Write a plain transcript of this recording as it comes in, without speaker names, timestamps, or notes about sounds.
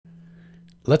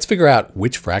Let's figure out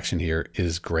which fraction here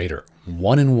is greater,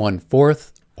 1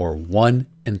 1/4 or 1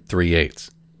 3/8.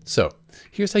 So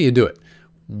here's how you do it.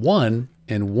 1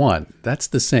 and 1, that's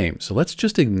the same. So let's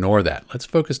just ignore that. Let's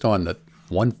focus on the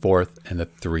 1/4 and the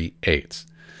 3/8.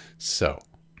 So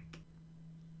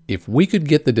if we could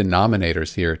get the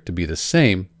denominators here to be the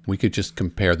same, we could just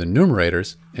compare the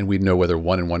numerators and we'd know whether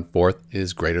 1 1/4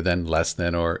 is greater than, less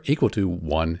than, or equal to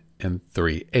 1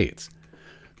 3/8.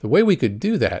 The way we could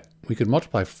do that, we could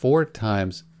multiply 4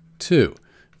 times 2.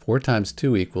 4 times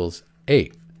 2 equals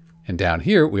 8. And down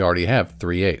here, we already have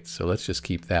 3/8. So let's just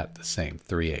keep that the same,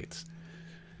 3/8.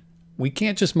 We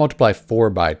can't just multiply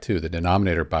 4 by 2, the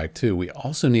denominator by 2. We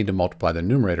also need to multiply the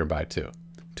numerator by 2.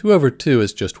 2 over 2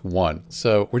 is just 1,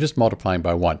 so we're just multiplying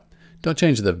by 1. Don't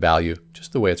change the value,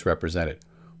 just the way it's represented.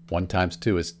 1 times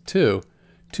 2 is 2.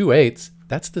 2/8,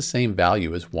 that's the same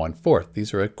value as 1/4.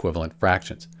 These are equivalent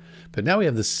fractions. But now we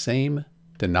have the same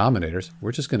denominators.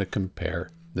 We're just going to compare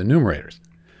the numerators.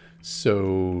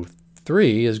 So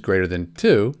 3 is greater than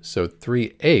 2, so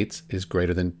 3/8 is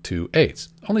greater than 2/8.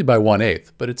 Only by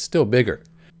 1/8, but it's still bigger.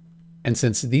 And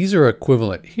since these are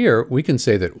equivalent here, we can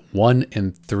say that 1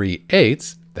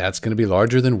 3/8, that's going to be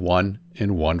larger than 1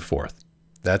 1/4.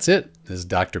 That's it. This is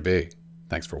Dr. B.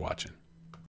 Thanks for watching.